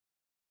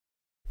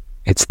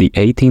It's the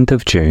 18th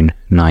of June,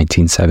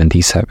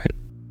 1977.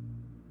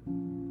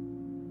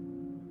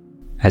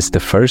 As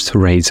the first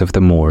rays of the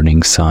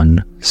morning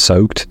sun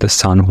soaked the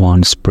San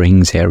Juan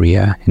Springs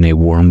area in a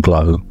warm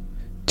glow,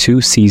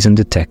 two seasoned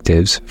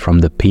detectives from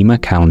the Pima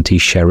County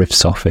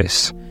Sheriff's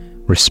Office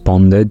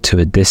responded to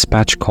a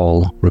dispatch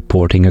call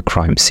reporting a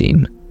crime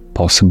scene,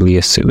 possibly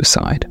a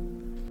suicide.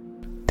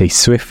 They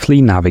swiftly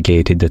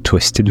navigated the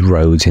twisted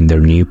roads in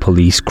their new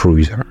police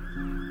cruiser,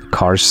 the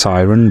car's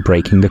siren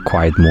breaking the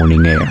quiet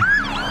morning air.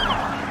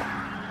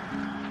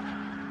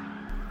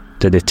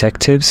 The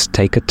detectives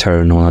take a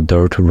turn on a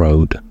dirt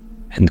road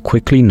and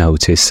quickly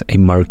notice a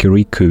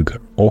Mercury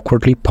Cougar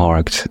awkwardly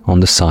parked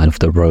on the side of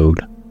the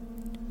road.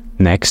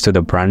 Next to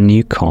the brand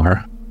new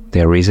car,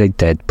 there is a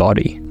dead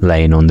body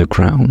laying on the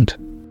ground.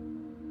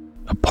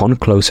 Upon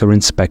closer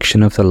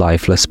inspection of the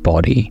lifeless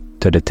body,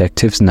 the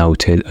detectives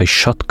noted a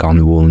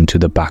shotgun wound to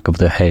the back of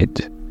the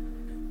head.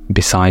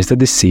 Besides the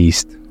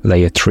deceased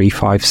lay a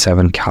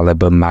 .357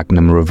 caliber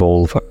Magnum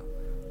revolver,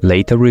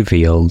 later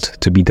revealed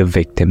to be the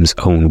victim's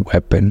own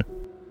weapon.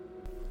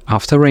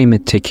 After a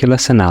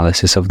meticulous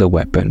analysis of the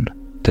weapon,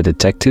 the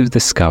detectives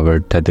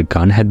discovered that the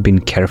gun had been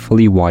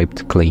carefully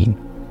wiped clean,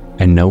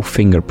 and no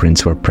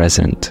fingerprints were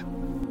present.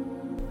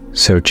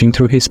 Searching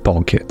through his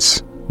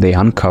pockets, they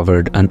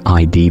uncovered an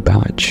ID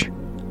badge,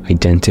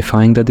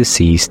 identifying the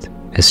deceased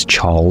as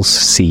Charles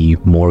C.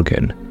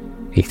 Morgan,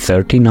 a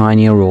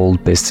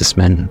 39-year-old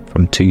businessman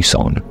from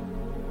Tucson.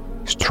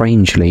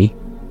 Strangely,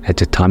 at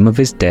the time of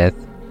his death,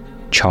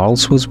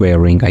 Charles was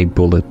wearing a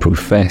bulletproof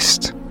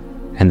vest,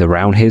 and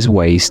around his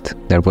waist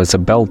there was a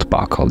belt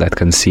buckle that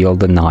concealed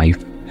the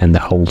knife and the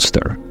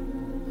holster.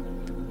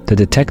 The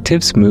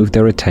detectives moved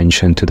their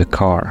attention to the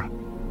car.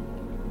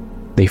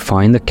 They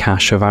find a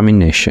cache of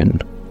ammunition,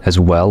 as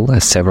well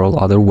as several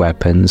other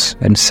weapons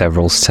and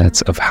several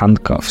sets of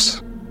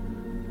handcuffs.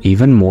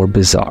 Even more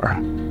bizarre,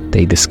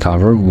 they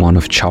discover one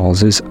of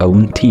Charles's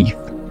own teeth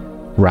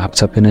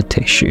wrapped up in a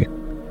tissue,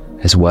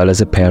 as well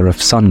as a pair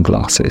of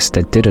sunglasses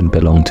that didn't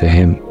belong to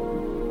him.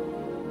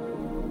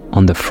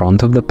 On the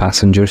front of the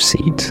passenger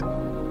seat,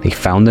 they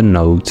found a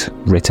note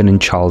written in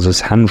Charles's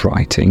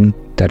handwriting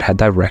that had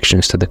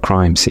directions to the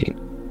crime scene.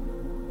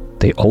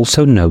 They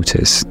also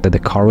noticed that the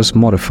car was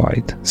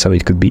modified so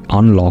it could be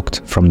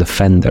unlocked from the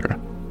fender.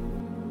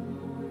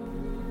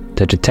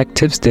 The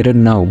detectives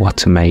didn't know what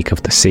to make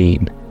of the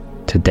scene.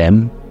 To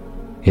them,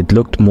 it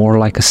looked more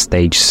like a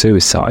staged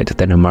suicide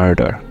than a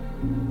murder.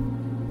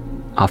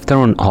 After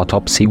an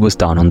autopsy was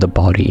done on the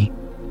body,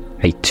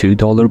 a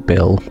 $2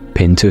 bill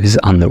pinned to his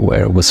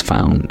underwear was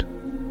found.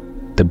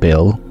 The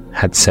bill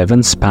had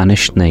 7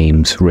 Spanish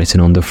names written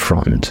on the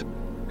front,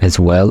 as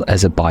well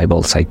as a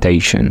Bible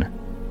citation,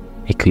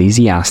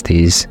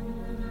 Ecclesiastes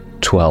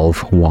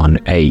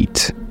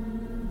 12:1-8.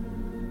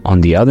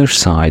 On the other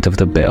side of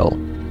the bill,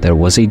 there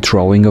was a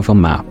drawing of a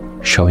map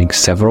showing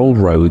several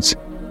roads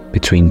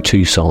between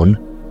Tucson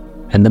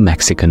and the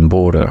Mexican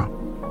border.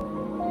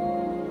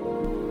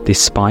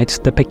 Despite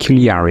the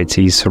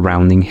peculiarities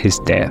surrounding his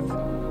death,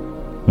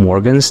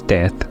 Morgan's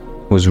death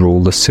was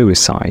ruled a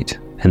suicide,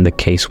 and the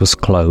case was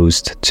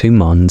closed 2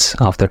 months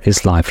after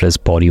his lifeless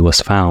body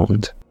was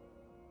found.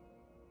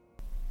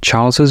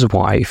 Charles's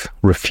wife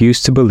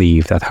refused to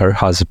believe that her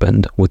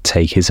husband would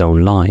take his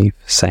own life,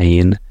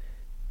 saying,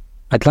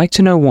 "I'd like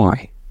to know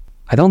why.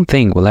 I don't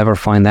think we'll ever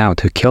find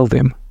out who killed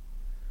him."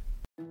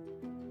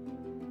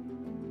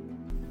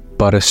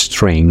 But a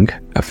string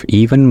of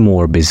even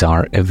more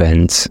bizarre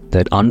events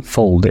that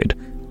unfolded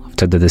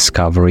after the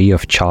discovery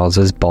of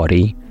Charles's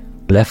body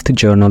left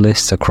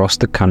journalists across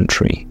the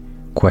country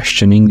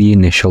questioning the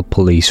initial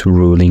police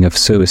ruling of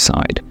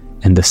suicide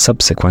and the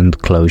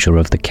subsequent closure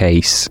of the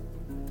case.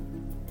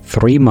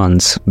 3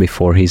 months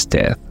before his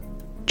death,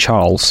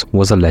 Charles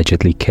was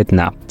allegedly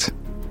kidnapped.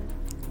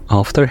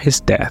 After his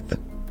death,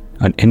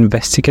 an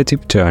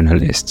investigative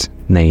journalist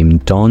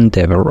named Don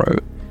Devereaux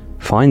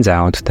finds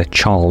out that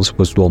Charles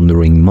was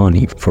laundering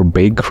money for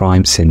big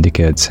crime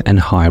syndicates and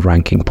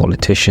high-ranking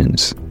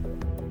politicians.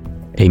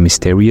 A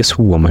mysterious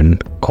woman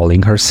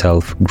calling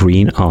herself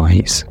Green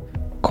Eyes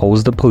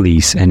calls the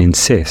police and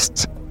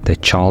insists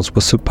that Charles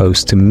was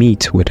supposed to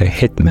meet with a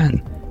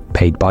hitman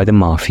paid by the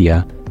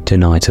Mafia the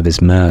night of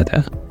his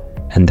murder,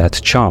 and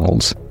that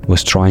Charles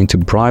was trying to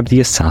bribe the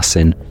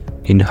assassin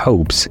in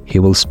hopes he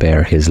will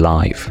spare his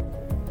life.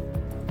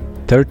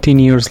 13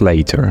 years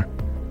later,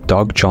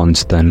 Doug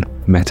Johnston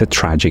met a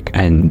tragic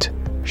end,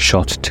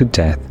 shot to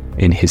death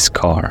in his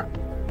car.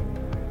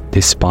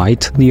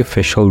 Despite the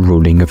official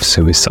ruling of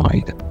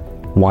suicide,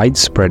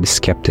 widespread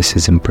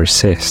skepticism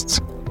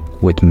persists,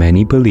 with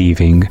many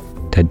believing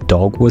that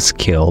Doug was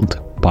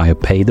killed by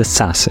a paid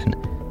assassin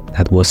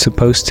that was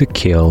supposed to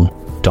kill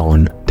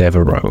Don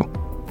Devereaux.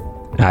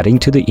 Adding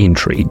to the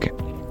intrigue,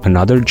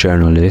 another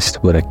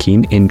journalist with a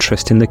keen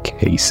interest in the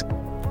case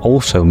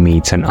also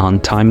meets an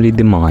untimely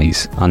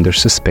demise under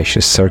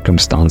suspicious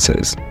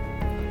circumstances.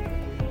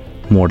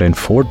 More than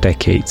 4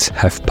 decades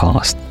have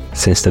passed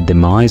since the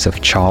demise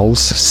of Charles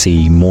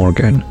C.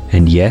 Morgan,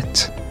 and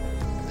yet,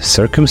 the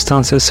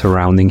circumstances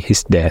surrounding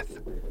his death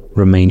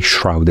remain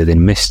shrouded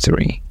in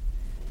mystery.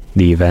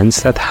 The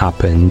events that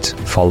happened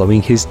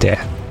following his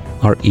death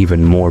are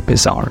even more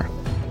bizarre.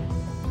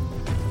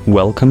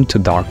 Welcome to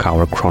Dark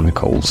Hour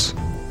Chronicles.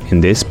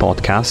 In this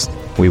podcast,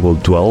 we will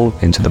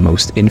delve into the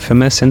most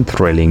infamous and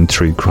thrilling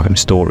true crime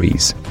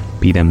stories,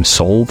 be them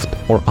solved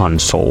or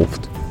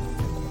unsolved.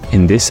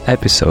 In this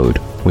episode,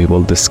 we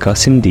will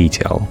discuss in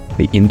detail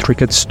the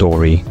intricate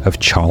story of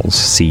Charles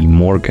C.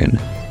 Morgan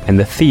and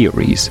the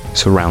theories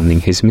surrounding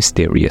his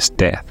mysterious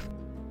death.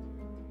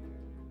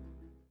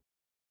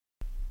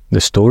 The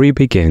story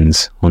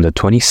begins on the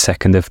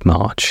 22nd of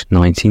March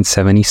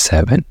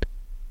 1977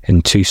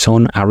 in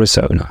Tucson,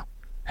 Arizona,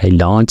 a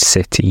large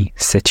city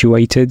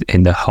situated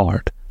in the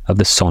heart of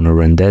the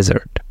Sonoran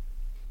Desert.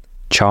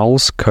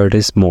 Charles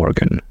Curtis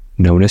Morgan,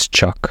 known as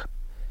Chuck,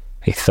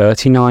 a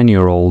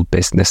 39-year-old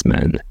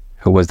businessman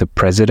who was the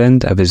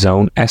president of his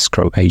own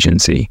escrow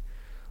agency,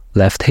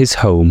 left his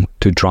home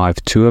to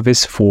drive two of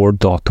his 4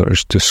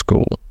 daughters to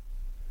school.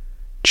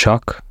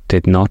 Chuck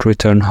did not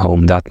return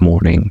home that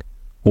morning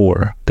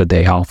or the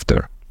day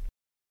after.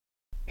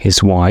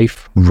 His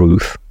wife,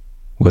 Ruth,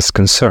 was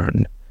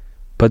concerned,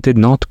 but did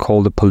not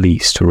call the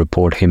police to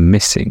report him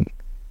missing,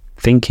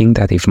 thinking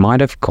that he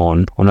might have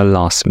gone on a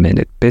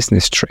last-minute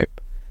business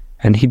trip,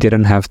 and he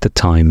didn't have the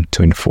time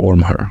to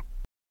inform her.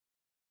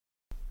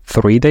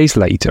 3 days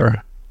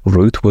later,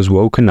 Ruth was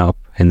woken up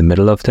in the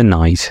middle of the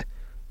night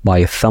by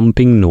a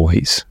thumping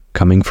noise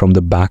coming from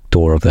the back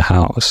door of the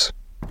house.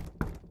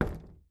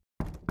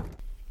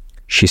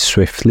 She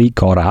swiftly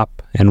got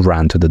up and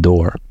ran to the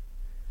door.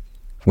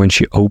 When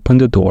she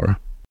opened the door,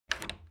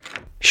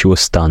 she was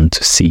stunned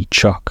to see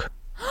Chuck.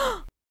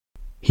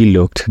 He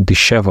looked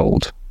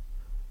disheveled.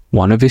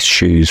 One of his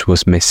shoes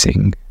was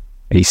missing.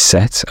 A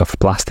set of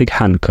plastic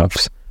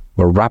handcuffs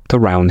were wrapped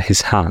around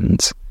his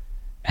hands,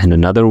 and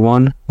another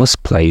one was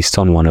placed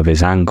on one of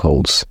his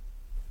ankles.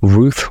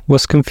 Ruth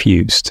was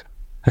confused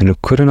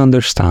and couldn't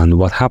understand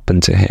what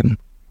happened to him.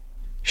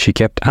 She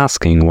kept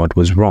asking what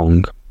was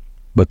wrong,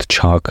 but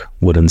Chuck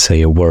wouldn't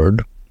say a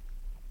word.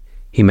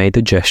 He made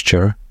a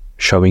gesture,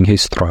 showing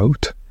his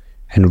throat,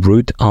 and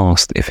Ruth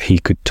asked if he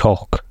could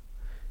talk,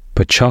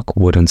 but Chuck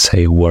wouldn't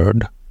say a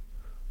word.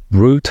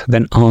 Ruth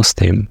then asked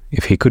him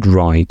if he could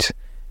write,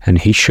 and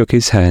he shook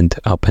his head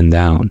up and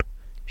down.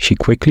 She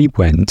quickly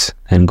went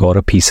and got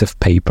a piece of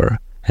paper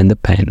and a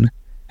pen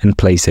and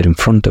placed it in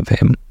front of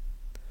him.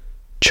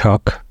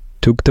 Chuck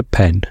took the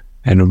pen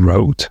and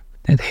wrote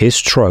that his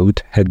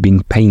throat had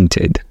been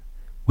painted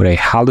with a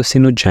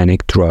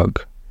hallucinogenic drug,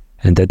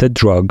 and that the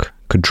drug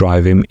could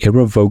drive him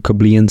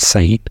irrevocably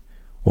insane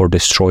or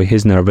destroy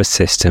his nervous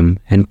system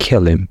and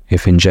kill him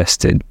if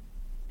ingested.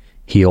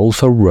 He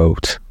also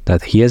wrote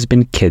that he has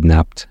been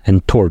kidnapped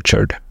and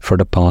tortured for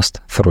the past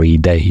 3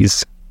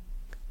 days.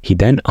 He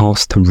then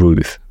asked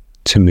Ruth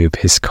to move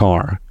his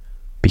car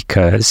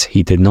because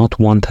he did not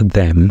want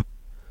them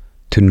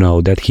to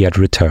know that he had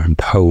returned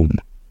home.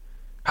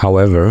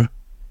 However,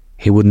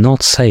 he would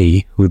not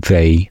say who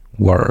they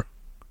were.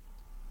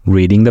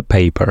 Reading the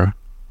paper,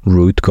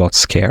 Ruth got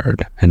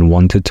scared and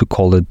wanted to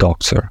call the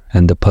doctor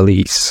and the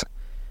police,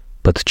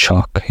 but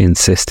Chuck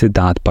insisted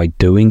that by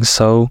doing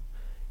so,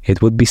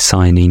 it would be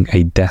signing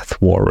a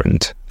death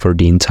warrant for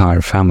the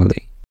entire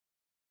family.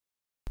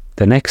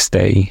 The next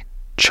day,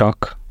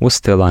 Chuck was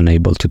still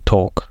unable to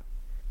talk.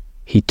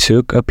 He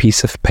took a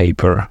piece of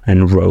paper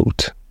and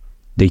wrote,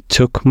 "They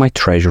took my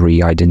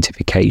treasury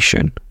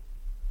identification."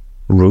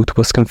 Ruth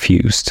was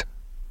confused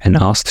and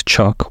asked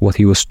Chuck what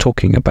he was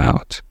talking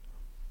about.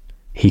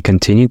 He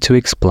continued to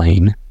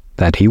explain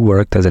that he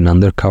worked as an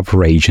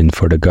undercover agent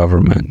for the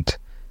government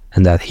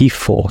and that he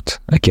fought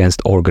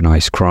against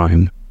organized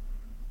crime.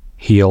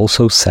 He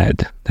also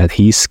said that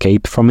he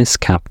escaped from his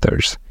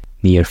captors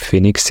near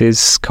Phoenix's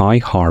Sky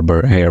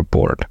Harbor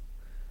Airport.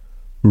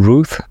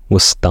 Ruth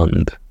was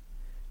stunned.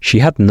 She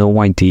had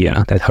no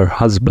idea that her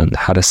husband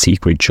had a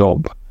secret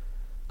job.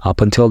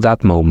 Up until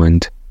that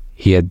moment,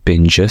 he had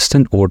been just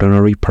an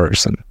ordinary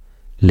person,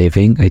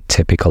 living a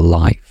typical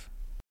life.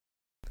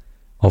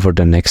 Over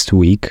the next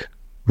week,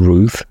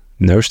 Ruth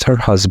nursed her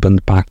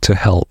husband back to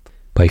health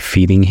by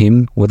feeding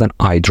him with an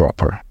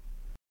eyedropper.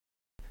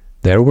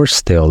 There were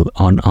still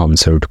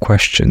unanswered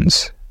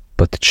questions,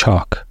 but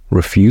Chuck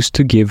refused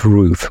to give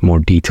Ruth more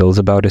details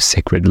about his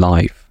secret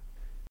life.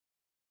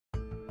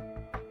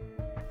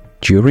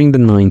 During the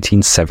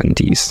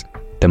 1970s,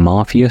 the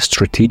Mafia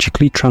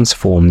strategically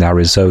transformed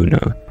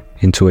Arizona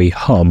into a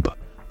hub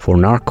for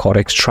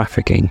narcotics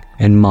trafficking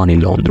and money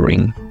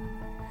laundering.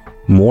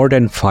 More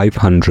than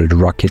 500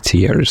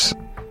 racketeers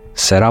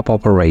set up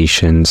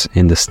operations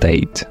in the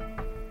state.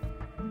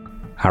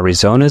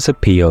 Arizona's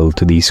appeal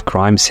to these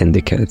crime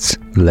syndicates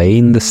lay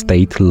in the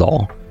state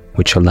law,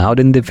 which allowed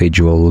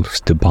individuals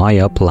to buy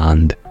up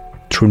land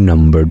through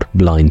numbered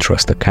blind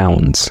trust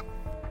accounts.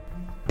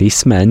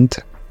 This meant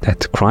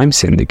that crime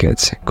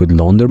syndicates could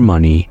launder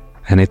money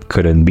and it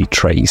couldn't be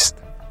traced.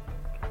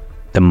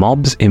 The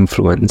mob's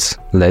influence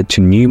led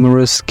to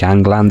numerous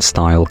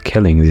gangland-style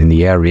killings in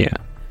the area,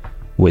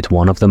 with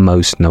one of the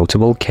most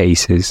notable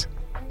cases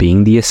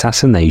being the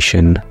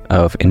assassination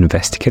of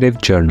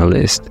investigative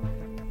journalist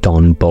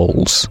Don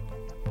Bowles.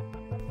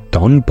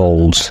 Don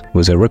Bowles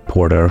was a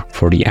reporter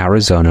for the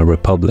Arizona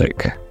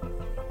Republic,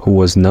 who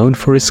was known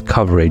for his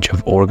coverage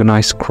of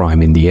organized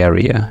crime in the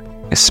area,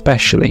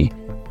 especially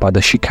by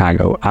the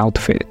Chicago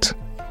outfit.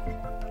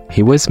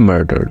 He was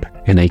murdered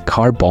in a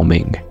car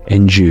bombing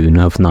in June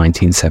of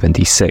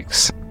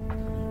 1976.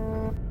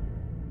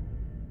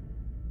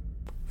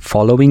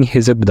 Following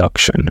his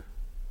abduction,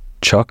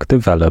 Chuck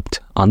developed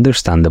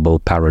understandable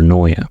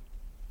paranoia.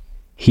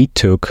 He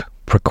took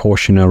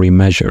precautionary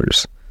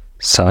measures,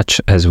 such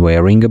as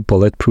wearing a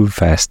bulletproof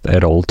vest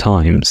at all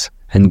times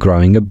and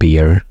growing a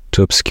beard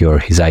to obscure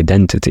his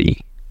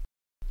identity.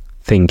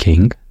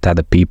 Thinking that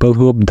the people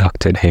who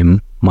abducted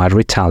him might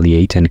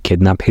retaliate and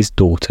kidnap his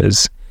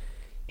daughters,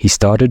 he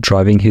started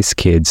driving his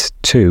kids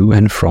to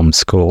and from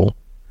school.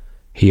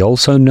 He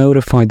also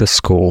notified the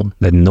school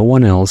that no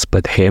one else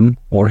but him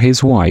or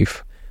his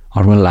wife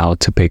are allowed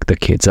to pick the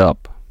kids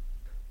up.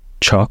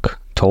 Chuck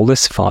told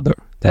his father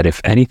that if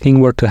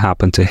anything were to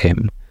happen to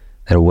him,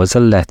 there was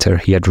a letter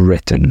he had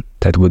written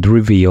that would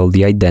reveal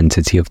the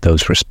identity of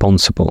those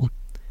responsible,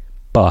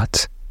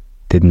 but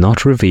did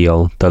not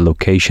reveal the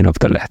location of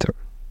the letter.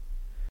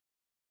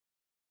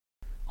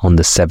 On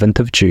the 7th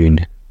of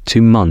June,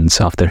 2 months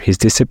after his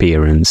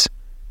disappearance,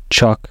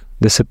 Chuck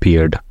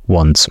disappeared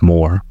once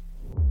more.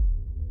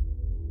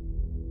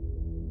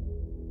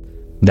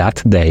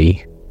 That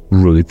day,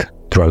 Ruth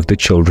drove the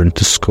children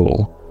to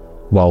school,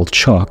 while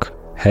Chuck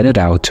headed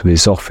out to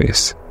his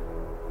office,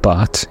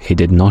 but he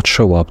did not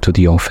show up to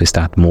the office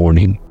that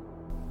morning.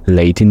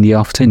 Late in the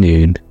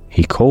afternoon,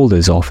 he called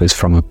his office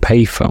from a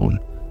payphone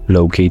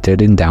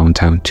located in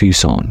downtown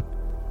Tucson.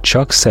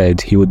 Chuck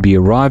said he would be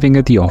arriving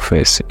at the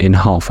office in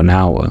half an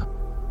hour,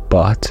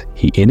 but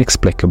he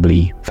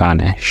inexplicably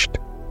vanished.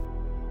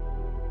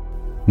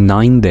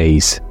 9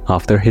 days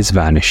after his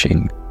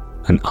vanishing,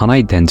 an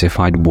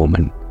unidentified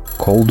woman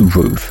called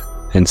Ruth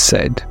and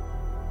said,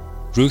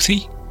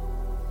 "Ruthie,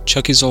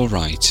 Chuck is all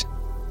right.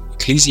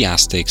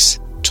 Ecclesiastics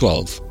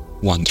 12,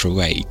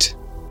 1-8.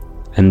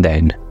 And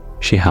then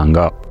she hung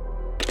up.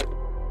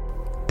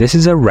 This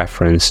is a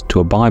reference to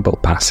a Bible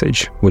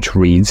passage which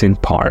reads in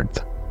part,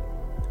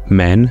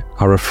 "Men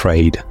are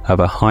afraid of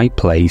a high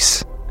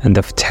place and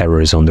of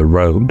terrors on the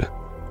road.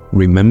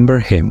 Remember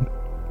him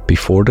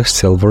before the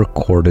silver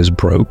cord is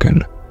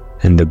broken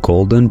and the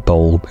golden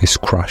bowl is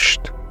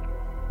crushed.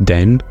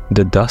 Then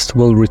the dust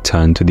will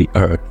return to the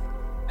earth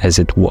as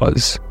it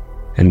was,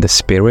 and the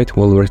spirit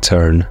will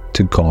return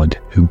to God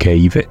who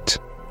gave it."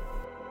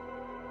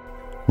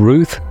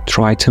 Ruth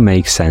tried to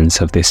make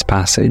sense of this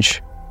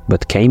passage,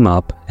 but came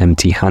up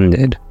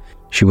empty-handed.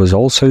 She was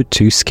also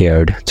too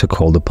scared to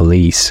call the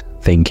police,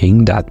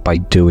 thinking that by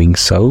doing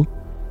so,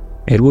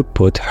 it would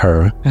put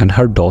her and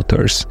her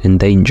daughters in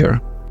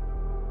danger.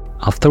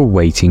 After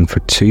waiting for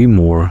 2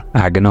 more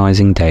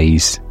agonizing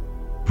days,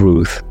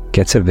 Ruth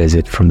gets a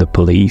visit from the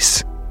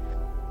police.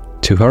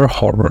 To her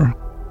horror,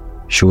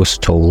 she was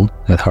told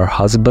that her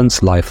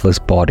husband's lifeless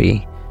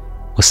body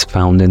was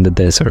found in the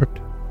desert,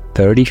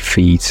 30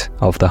 feet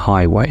off the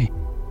highway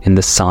in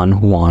the San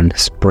Juan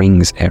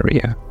Springs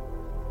area.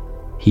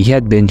 He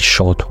had been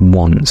shot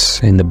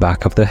once in the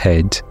back of the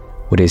head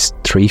with his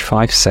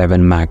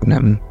 .357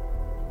 Magnum.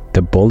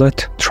 The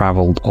bullet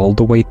traveled all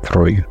the way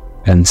through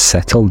and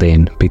settled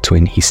in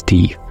between his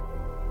teeth.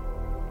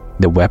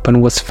 The weapon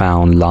was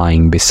found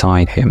lying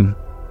beside him.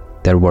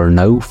 There were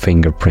no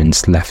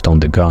fingerprints left on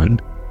the gun.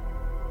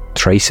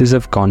 Traces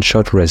of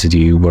gunshot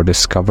residue were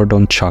discovered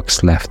on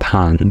Chuck's left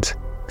hand,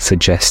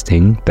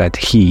 suggesting that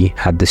he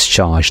had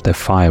discharged a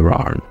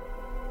firearm.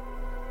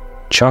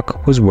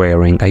 Chuck was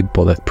wearing a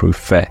bulletproof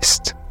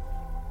vest.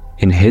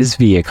 In his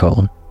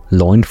vehicle,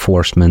 law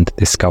enforcement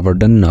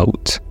discovered a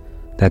note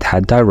that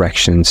had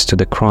directions to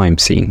the crime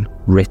scene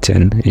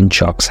written in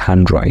Chuck's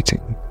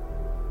handwriting.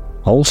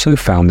 Also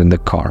found in the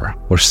car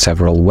were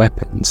several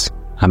weapons,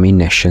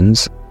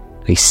 ammunitions,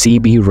 a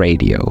CB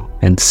radio,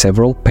 and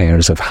several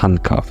pairs of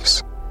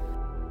handcuffs.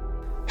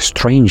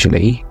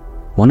 Strangely,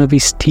 one of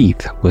his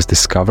teeth was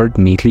discovered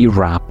neatly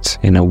wrapped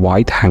in a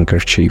white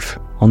handkerchief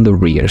on the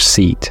rear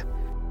seat.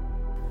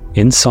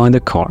 Inside the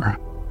car,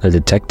 the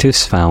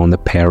detectives found a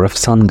pair of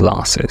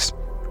sunglasses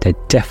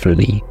that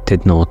definitely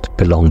did not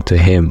belong to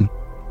him.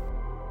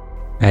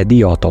 At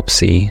the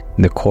autopsy,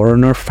 the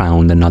coroner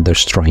found another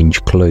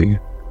strange clue.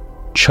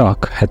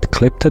 Chuck had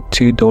clipped a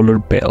 $2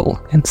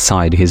 bill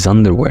inside his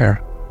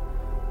underwear.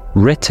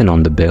 Written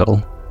on the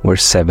bill were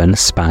 7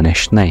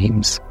 Spanish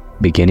names,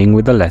 beginning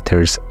with the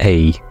letters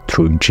A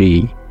through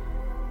G.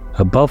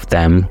 Above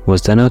them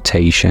was the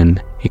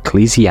notation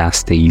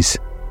Ecclesiastes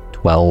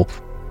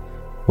 12,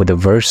 with the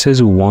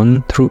verses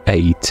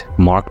 1-8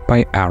 marked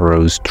by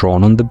arrows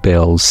drawn on the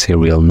bill's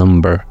serial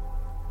number.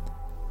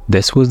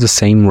 This was the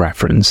same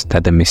reference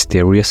that the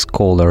mysterious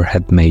caller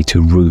had made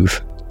to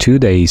Ruth 2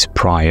 days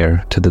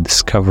prior to the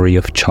discovery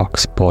of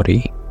Chuck's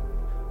body.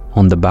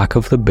 On the back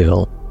of the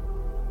bill,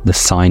 the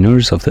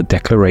signers of the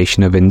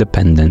Declaration of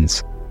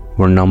Independence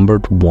were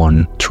numbered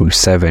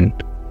 1-7.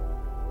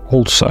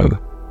 Also,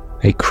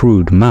 a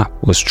crude map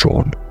was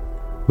drawn,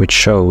 which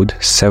showed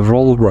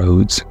several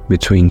roads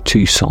between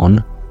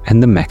Tucson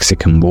and the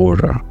Mexican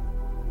border.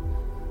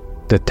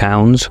 The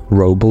towns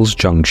Robles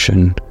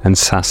Junction and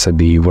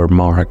Sasabe were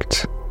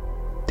marked.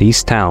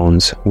 These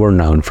towns were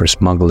known for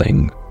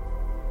smuggling.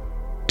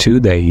 2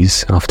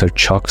 days after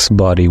Chuck's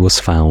body was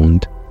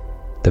found,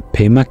 the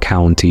Pima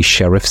County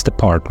Sheriff's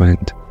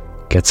Department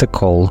gets a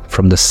call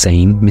from the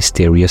same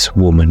mysterious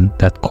woman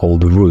that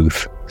called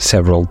Ruth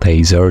several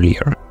days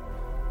earlier.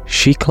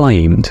 She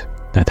claimed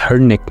that her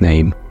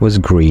nickname was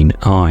Green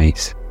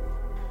Eyes.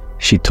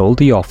 She told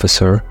the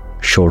officer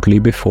shortly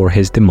before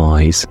his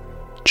demise,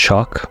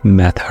 Chuck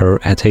met her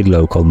at a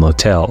local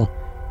motel,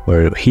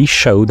 where he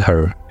showed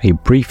her a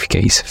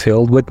briefcase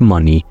filled with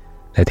money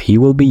that he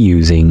will be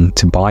using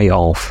to buy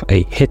off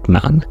a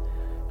hitman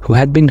who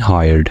had been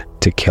hired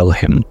to kill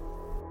him.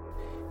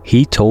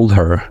 He told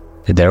her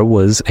that there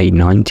was a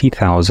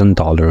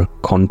 $90,000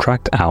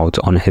 contract out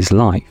on his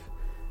life,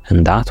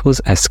 and that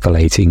was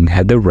escalating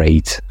at the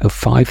rate of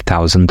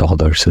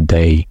 $5,000 a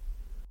day.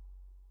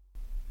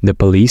 The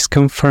police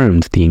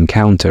confirmed the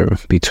encounter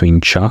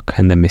between Chuck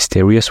and the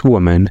mysterious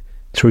woman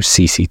through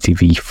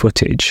CCTV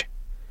footage.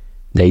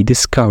 They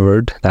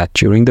discovered that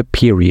during the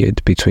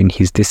period between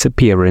his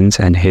disappearance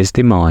and his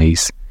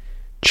demise,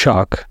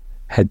 Chuck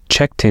had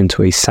checked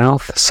into a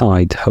South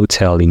Side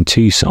hotel in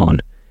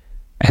Tucson,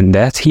 and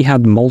that he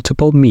had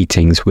multiple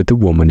meetings with the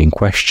woman in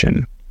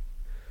question.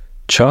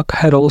 Chuck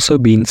had also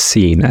been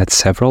seen at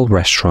several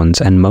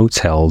restaurants and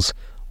motels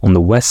on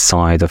the west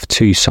side of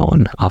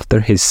Tucson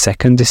after his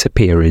second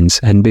disappearance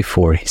and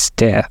before his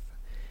death,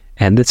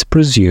 and it's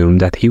presumed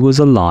that he was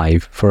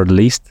alive for at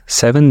least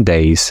 7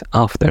 days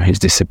after his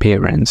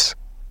disappearance.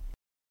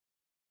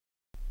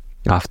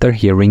 After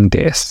hearing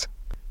this,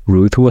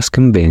 Ruth was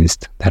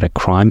convinced that a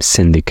crime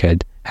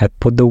syndicate had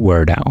put the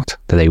word out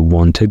that they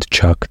wanted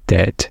Chuck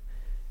dead,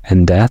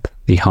 and that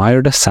the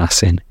hired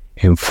assassin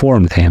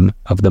informed him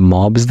of the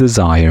mob's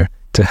desire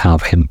to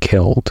have him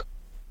killed.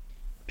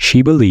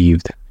 She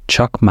believed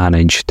Chuck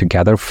managed to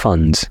gather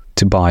funds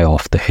to buy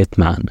off the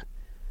hitman.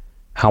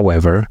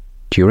 However,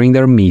 during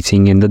their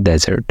meeting in the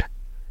desert,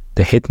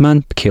 the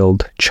hitman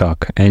killed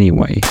Chuck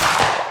anyway,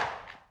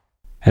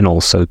 and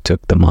also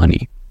took the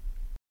money.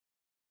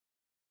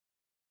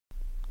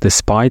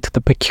 Despite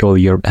the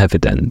peculiar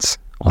evidence,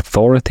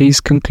 authorities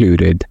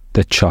concluded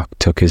that Chuck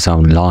took his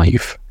own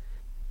life.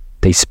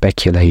 They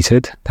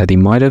speculated that he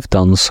might have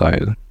done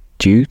so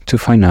due to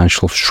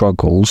financial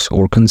struggles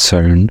or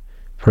concern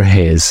for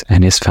his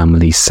and his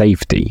family's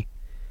safety.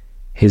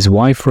 His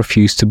wife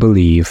refused to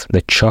believe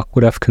that Chuck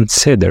would have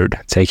considered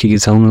taking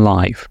his own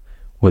life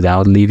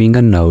without leaving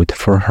a note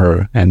for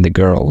her and the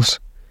girls.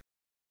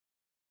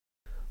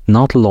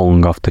 Not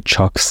long after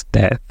Chuck's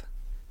death,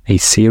 a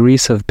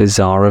series of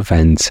bizarre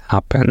events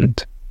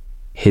happened.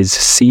 His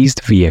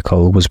seized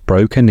vehicle was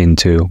broken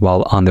into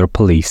while under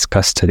police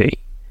custody.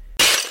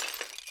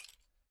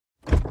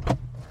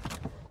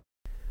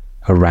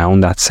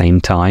 Around that same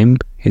time,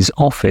 his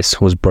office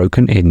was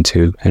broken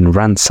into and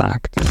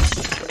ransacked.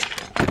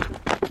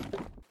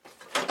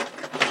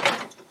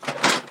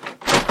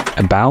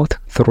 About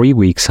 3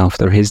 weeks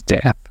after his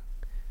death,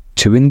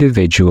 2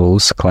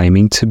 individuals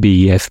claiming to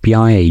be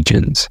FBI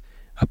agents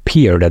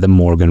appeared at the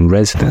Morgan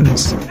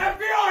residence.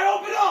 FBI,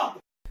 open up!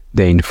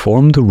 They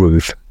informed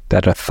Ruth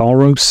that a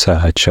thorough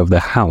search of the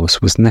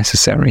house was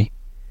necessary.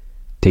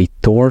 They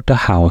tore the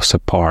house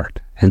apart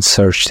and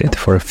searched it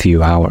for a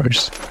few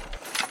hours.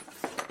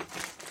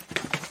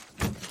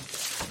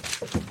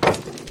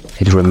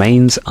 It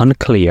remains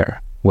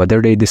unclear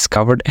whether they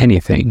discovered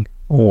anything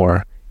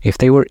or if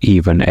they were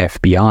even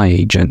FBI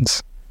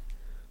agents.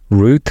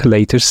 Ruth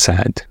later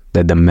said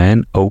that the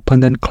men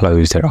opened and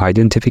closed their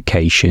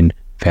identification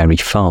very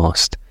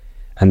fast,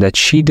 and that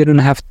she didn't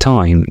have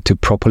time to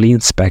properly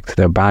inspect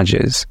their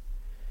badges.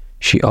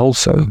 She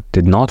also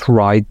did not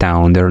write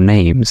down their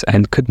names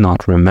and could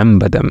not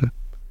remember them.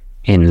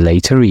 In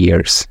later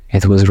years,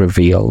 it was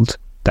revealed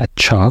that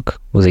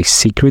Chuck was a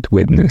secret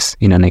witness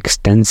in an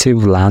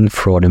extensive land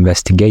fraud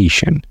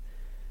investigation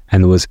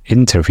and was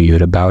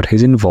interviewed about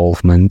his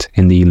involvement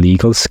in the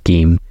illegal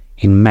scheme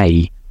in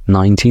May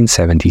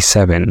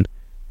 1977,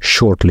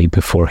 shortly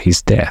before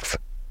his death.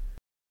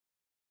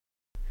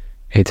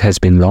 It has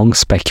been long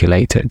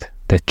speculated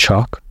that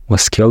Chuck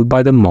was killed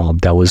by the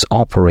mob that was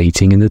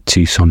operating in the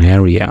Tucson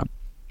area,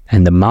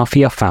 and the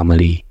Mafia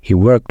family he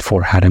worked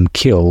for had him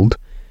killed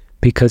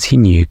because he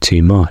knew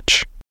too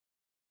much.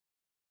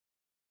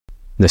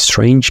 The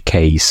strange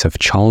case of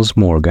Charles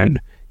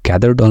Morgan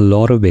gathered a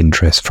lot of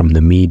interest from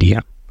the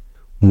media.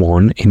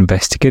 One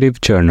investigative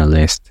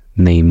journalist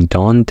named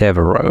Don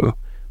Devereaux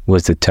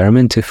was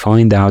determined to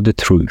find out the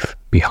truth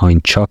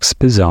behind Chuck's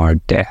bizarre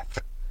death.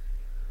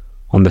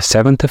 On the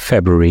 7th of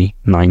February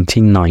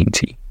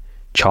 1990,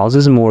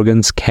 Charles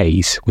Morgan's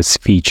case was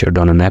featured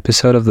on an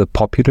episode of the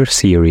popular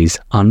series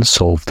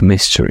Unsolved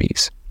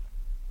Mysteries.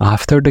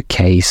 After the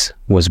case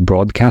was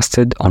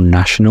broadcasted on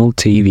national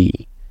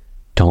TV,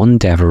 Don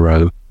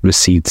Devereaux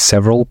received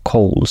several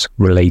calls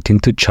relating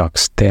to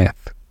Chuck's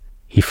death.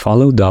 He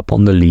followed up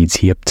on the leads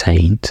he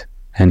obtained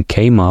and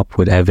came up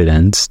with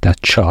evidence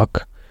that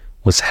Chuck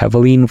was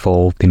heavily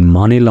involved in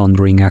money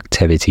laundering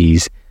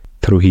activities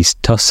through his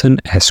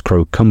Tusson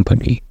escrow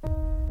company.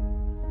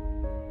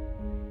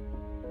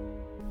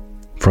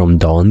 From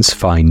Don's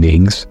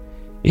findings,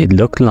 it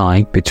looked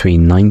like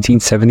between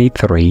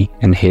 1973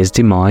 and his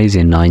demise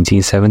in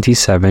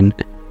 1977,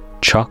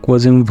 Chuck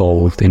was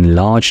involved in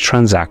large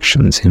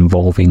transactions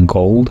involving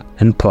gold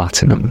and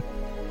platinum.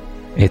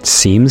 It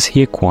seems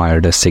he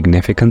acquired a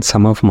significant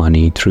sum of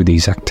money through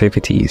these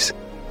activities,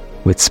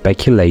 with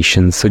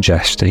speculation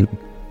suggesting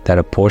that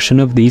a portion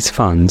of these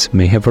funds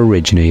may have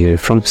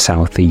originated from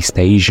Southeast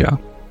Asia.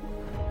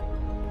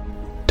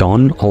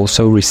 Don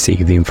also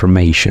received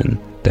information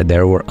that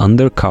there were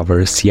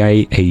undercover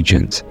CIA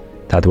agents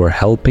that were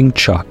helping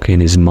Chuck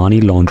in his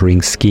money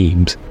laundering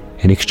schemes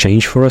in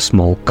exchange for a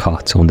small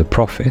cut on the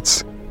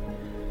profits.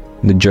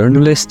 The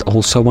journalist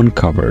also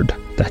uncovered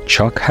that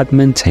Chuck had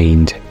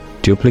maintained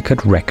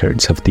duplicate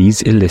records of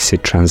these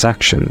illicit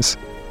transactions,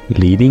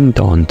 leading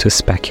Don to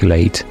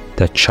speculate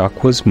that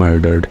Chuck was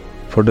murdered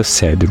for the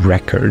said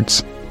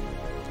records.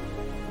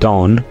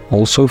 Don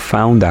also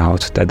found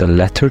out that the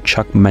letter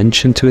Chuck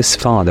mentioned to his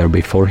father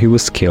before he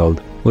was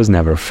killed was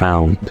never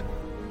found.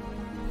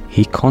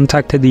 He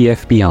contacted the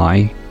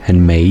FBI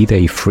and made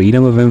a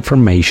Freedom of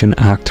Information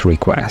Act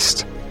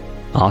request,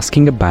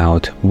 asking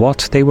about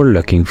what they were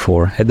looking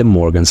for at the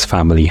Morgan's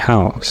family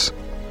house.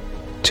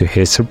 To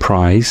his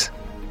surprise,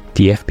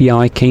 the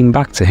FBI came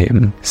back to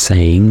him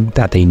saying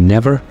that they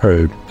never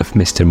heard of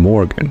Mr.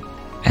 Morgan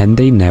and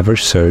they never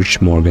searched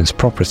Morgan's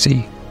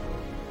property.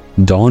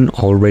 Don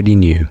already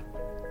knew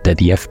that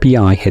the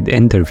FBI had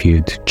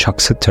interviewed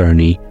Chuck's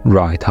attorney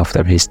right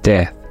after his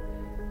death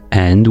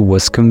and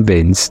was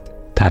convinced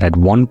that at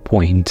one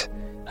point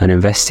an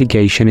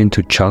investigation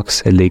into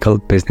Chuck's illegal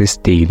business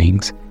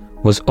dealings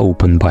was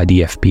opened by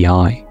the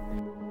FBI.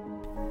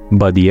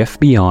 But the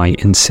FBI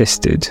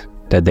insisted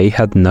that they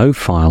had no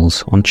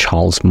files on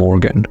Charles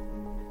Morgan.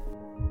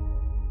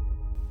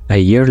 A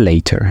year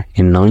later,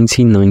 in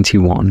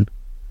 1991,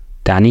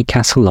 Danny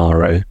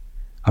Casolaro,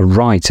 a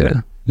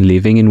writer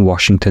living in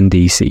Washington,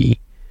 D.C.,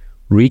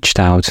 reached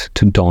out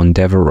to Don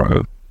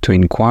Devereaux to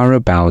inquire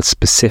about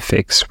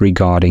specifics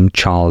regarding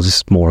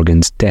Charles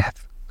Morgan's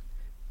death.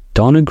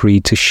 Don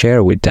agreed to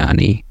share with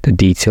Danny the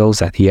details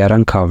that he had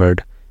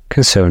uncovered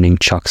concerning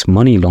Chuck's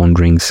money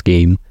laundering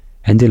scheme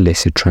and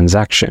illicit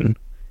transaction.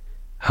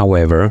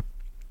 However,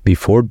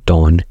 before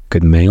Don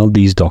could mail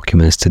these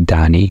documents to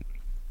Danny,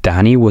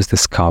 Danny was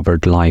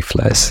discovered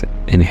lifeless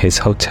in his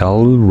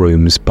hotel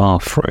room's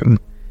bathroom,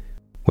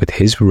 with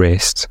his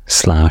wrists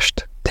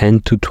slashed 10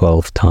 to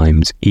 12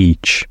 times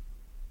each.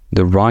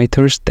 The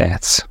writer's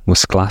death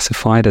was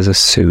classified as a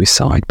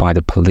suicide by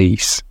the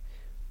police,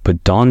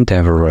 but Don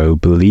Devereaux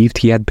believed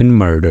he had been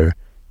murdered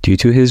due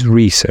to his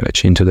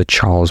research into the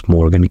Charles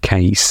Morgan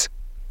case.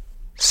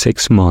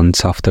 6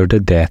 months after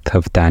the death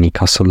of Danny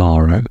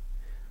Casolaro,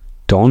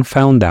 Don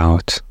found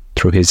out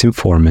through his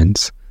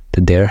informants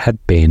that there had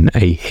been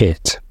a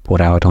hit put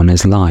out on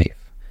his life,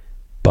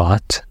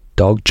 but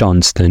Doug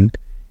Johnston,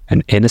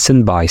 an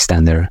innocent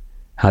bystander,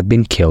 had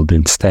been killed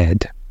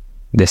instead.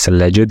 This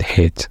alleged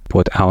hit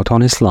put out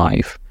on his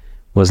life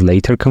was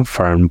later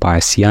confirmed by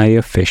a CIA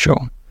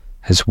official,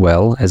 as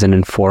well as an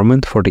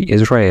informant for the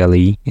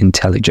Israeli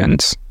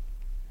intelligence.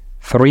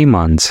 3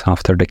 months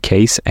after the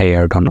case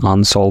aired on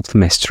Unsolved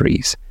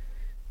Mysteries,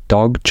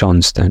 Doug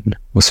Johnston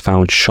was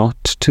found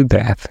shot to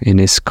death in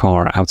his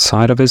car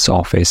outside of his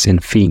office in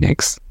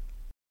Phoenix.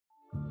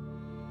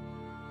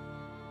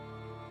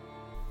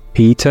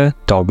 Peter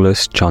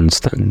Douglas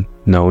Johnston,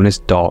 known as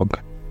Dog,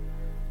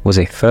 was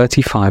a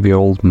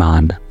 35-year-old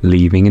man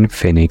living in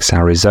Phoenix,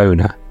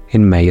 Arizona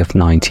in May of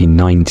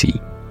 1990.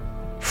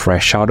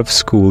 Fresh out of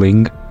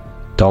schooling,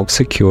 Dog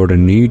secured a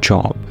new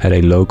job at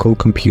a local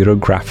computer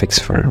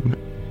graphics firm,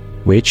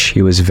 which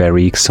he was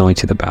very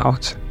excited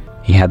about.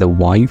 He had a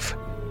wife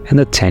and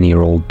a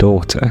 10-year-old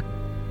daughter,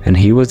 and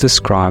he was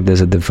described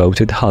as a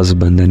devoted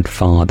husband and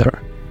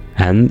father,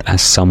 and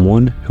as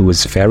someone who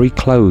was very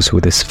close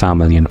with his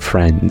family and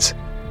friends.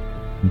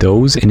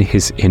 Those in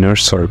his inner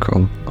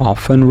circle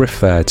often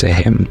refer to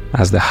him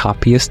as the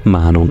happiest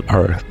man on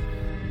earth.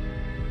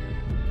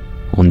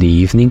 On the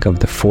evening of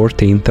the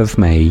 14th of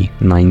May,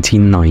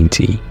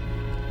 1990,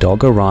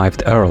 Doug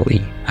arrived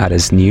early at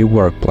his new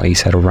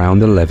workplace at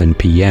around 11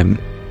 p.m.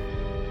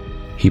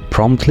 He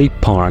promptly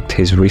parked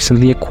his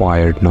recently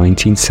acquired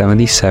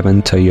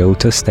 1977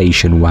 Toyota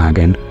station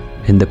wagon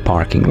in the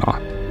parking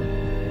lot.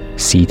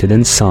 Seated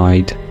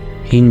inside,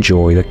 he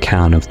enjoyed a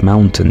can of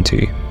Mountain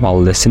Dew while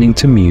listening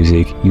to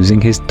music using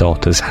his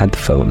daughter's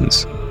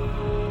headphones.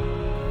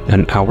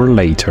 An hour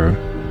later,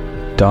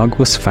 Doug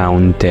was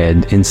found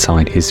dead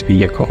inside his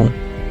vehicle.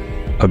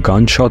 A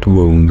gunshot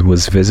wound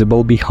was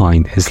visible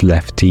behind his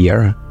left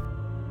ear.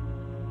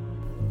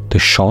 The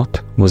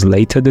shot was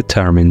later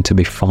determined to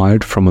be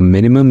fired from a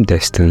minimum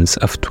distance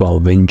of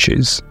 12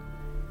 inches.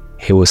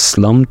 He was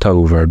slumped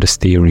over the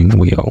steering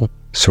wheel,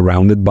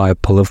 surrounded by a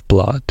pool of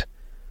blood,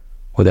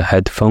 with the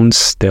headphones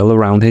still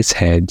around his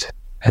head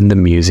and the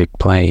music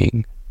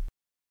playing.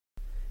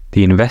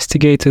 The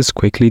investigators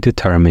quickly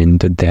determined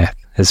the death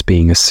as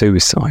being a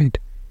suicide,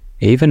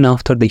 even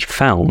after they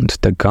found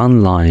the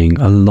gun lying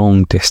a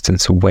long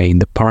distance away in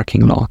the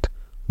parking lot,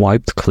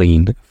 wiped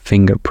clean of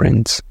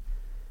fingerprints.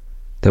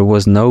 There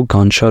was no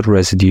gunshot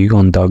residue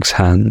on Doug's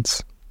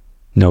hands.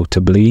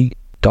 Notably,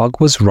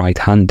 Doug was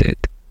right-handed,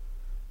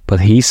 but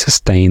he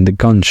sustained the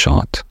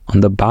gunshot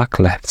on the back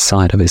left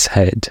side of his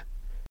head.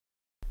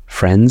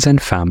 Friends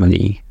and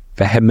family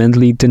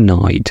vehemently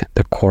denied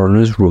the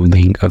coroner's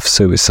ruling of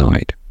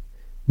suicide.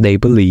 They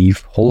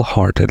believe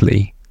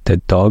wholeheartedly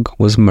that Doug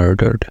was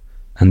murdered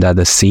and that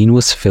the scene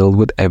was filled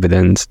with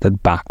evidence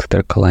that backed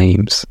their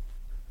claims.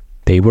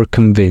 They were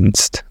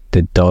convinced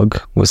that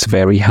Doug was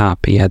very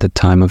happy at the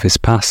time of his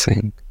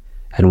passing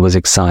and was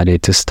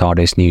excited to start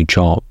his new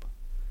job.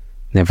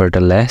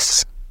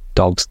 Nevertheless,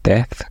 Doug's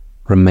death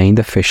remained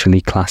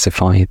officially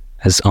classified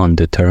as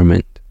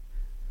undetermined.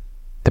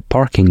 The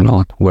parking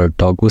lot where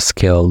Doug was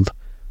killed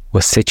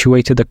was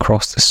situated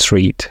across the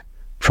street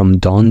from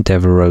Don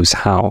Devereaux's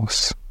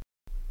house.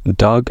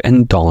 Doug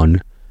and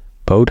Don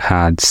both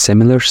had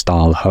similar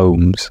style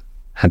homes,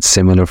 had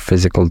similar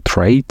physical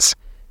traits,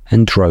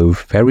 and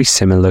drove very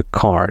similar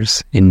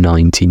cars in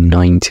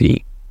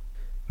 1990.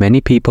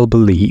 Many people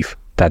believe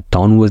that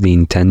Don was the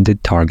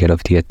intended target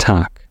of the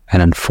attack,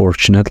 and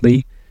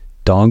unfortunately,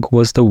 Doug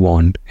was the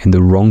one in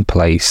the wrong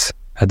place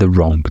at the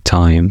wrong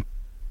time.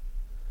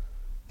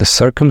 The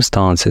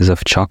circumstances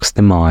of Chuck's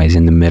demise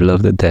in the middle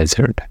of the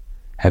desert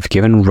have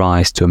given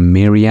rise to a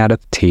myriad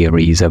of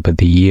theories over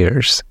the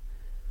years.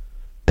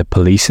 The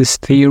police's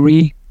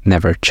theory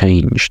never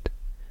changed.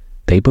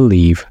 They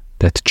believe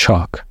that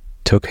Chuck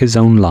took his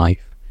own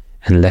life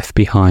and left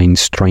behind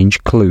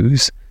strange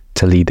clues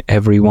to lead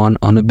everyone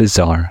on a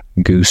bizarre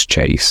goose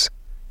chase.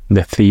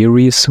 The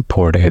theory is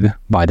supported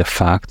by the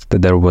fact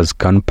that there was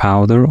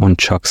gunpowder on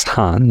Chuck's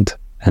hand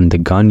and the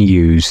gun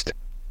used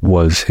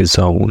was his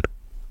own.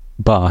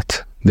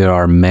 But there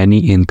are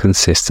many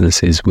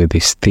inconsistencies with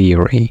this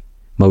theory,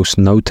 most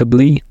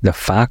notably the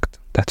fact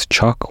that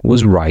Chuck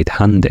was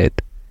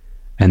right-handed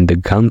and the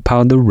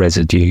gunpowder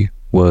residue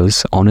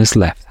was on his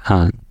left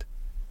hand.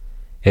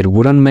 It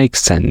wouldn't make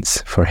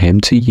sense for him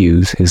to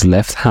use his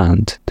left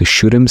hand to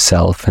shoot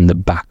himself in the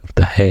back of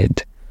the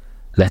head,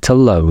 let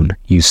alone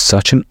use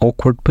such an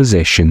awkward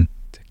position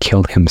to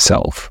kill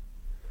himself.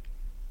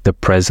 The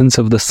presence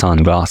of the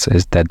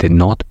sunglasses that did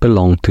not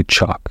belong to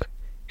Chuck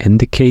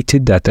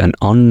indicated that an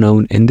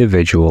unknown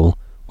individual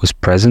was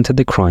present at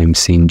the crime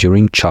scene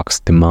during Chuck's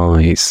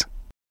demise.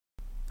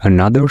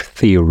 Another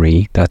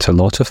theory that a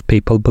lot of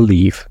people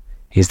believe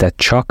is that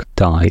Chuck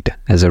died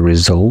as a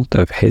result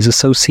of his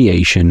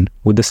association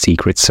with the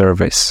Secret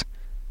Service.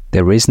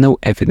 There is no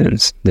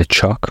evidence that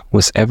Chuck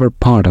was ever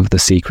part of the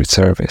Secret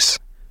Service,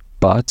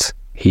 but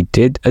he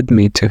did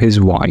admit to his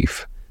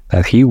wife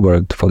that he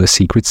worked for the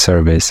Secret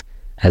Service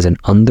as an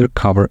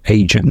undercover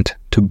agent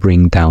to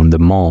bring down the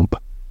mob.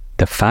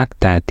 The fact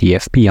that the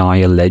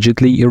FBI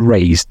allegedly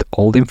erased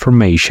all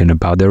information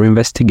about their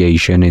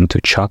investigation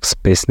into Chuck's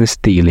business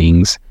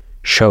dealings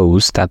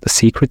shows that the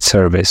Secret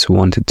Service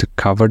wanted to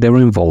cover their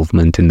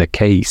involvement in the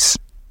case.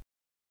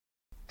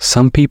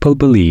 Some people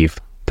believe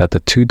that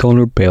the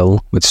 $2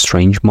 bill with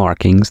strange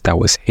markings that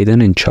was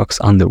hidden in Chuck's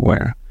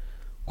underwear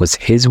was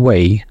his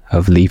way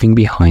of leaving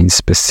behind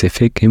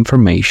specific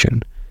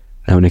information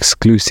known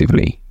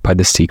exclusively by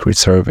the Secret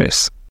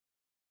Service.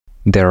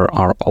 There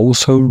are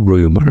also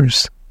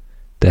rumors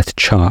that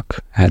Chuck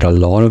had a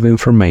lot of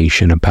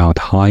information about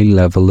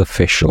high-level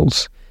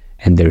officials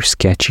and their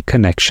sketchy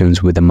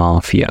connections with the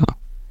Mafia.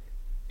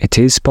 It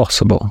is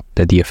possible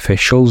that the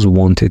officials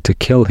wanted to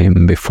kill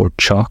him before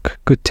Chuck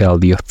could tell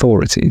the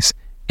authorities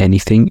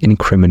anything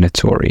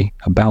incriminatory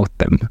about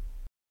them.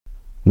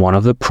 One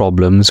of the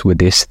problems with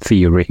this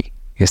theory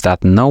is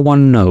that no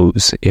one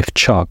knows if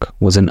Chuck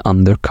was an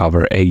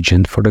undercover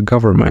agent for the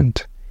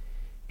government.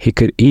 He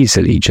could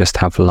easily just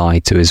have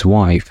lied to his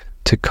wife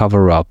to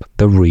cover up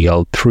the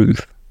real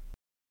truth.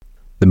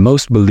 The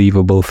most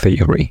believable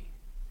theory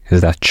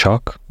is that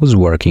Chuck was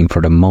working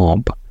for the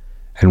mob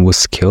and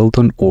was killed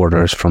on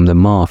orders from the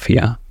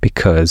Mafia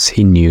because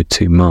he knew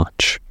too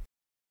much.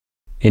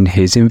 In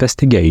his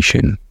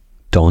investigation,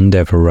 Don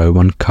Devereaux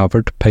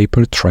uncovered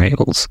paper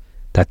trails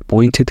that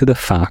pointed to the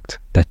fact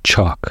that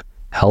Chuck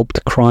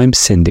helped crime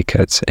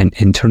syndicates and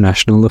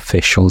international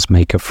officials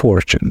make a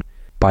fortune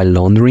by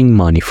laundering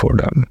money for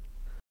them.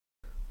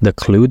 The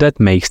clue that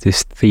makes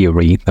this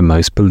theory the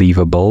most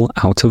believable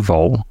out of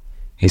all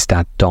is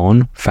that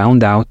Don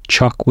found out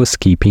Chuck was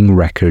keeping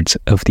records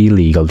of the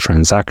illegal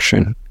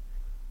transaction.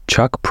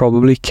 Chuck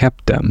probably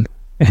kept them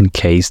in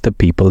case the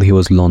people he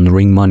was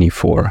laundering money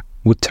for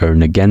would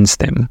turn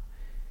against him.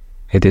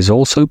 It is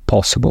also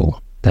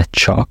possible that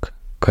Chuck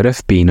could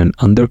have been an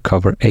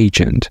undercover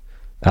agent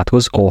that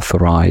was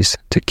authorized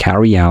to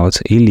carry out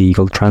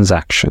illegal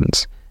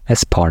transactions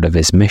as part of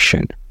his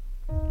mission.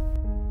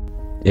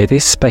 It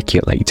is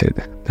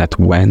speculated that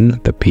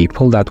when the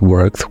people that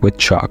worked with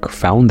Chuck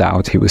found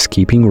out he was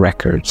keeping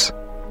records,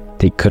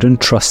 they couldn't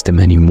trust him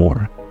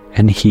anymore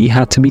and he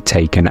had to be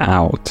taken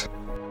out.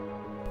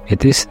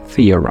 It is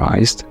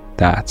theorized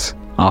that,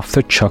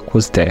 after Chuck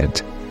was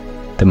dead,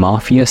 the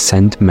Mafia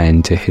sent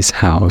men to his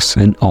house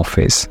and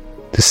office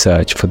to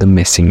search for the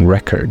missing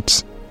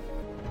records.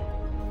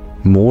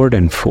 More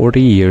than 40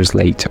 years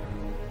later,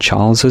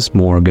 Charles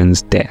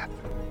Morgan's death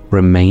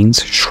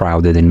remains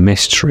shrouded in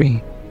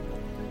mystery.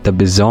 The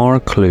bizarre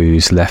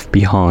clues left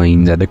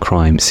behind at the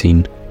crime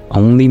scene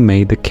only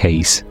made the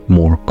case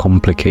more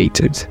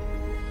complicated.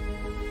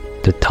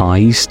 The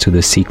ties to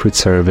the Secret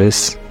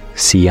Service,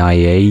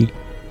 CIA,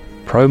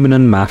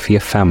 prominent Mafia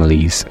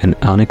families, and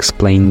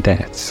unexplained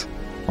deaths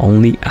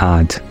only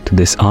add to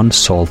this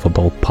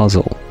unsolvable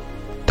puzzle.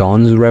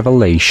 Don's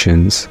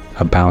revelations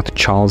about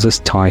Charles's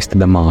ties to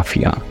the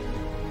Mafia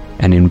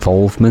and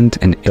involvement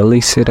in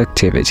illicit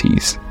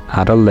activities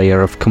add a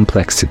layer of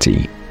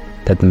complexity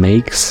that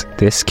makes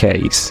this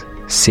case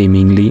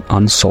seemingly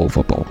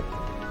unsolvable.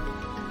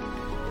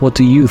 What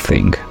do you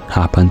think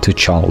happened to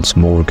Charles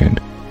Morgan?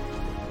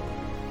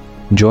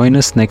 Join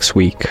us next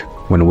week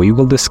when we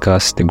will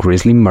discuss the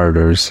grisly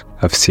murders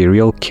of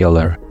serial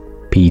killer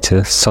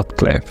Peter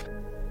Sutcliffe,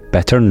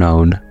 better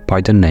known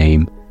by the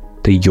name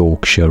the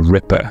Yorkshire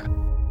Ripper.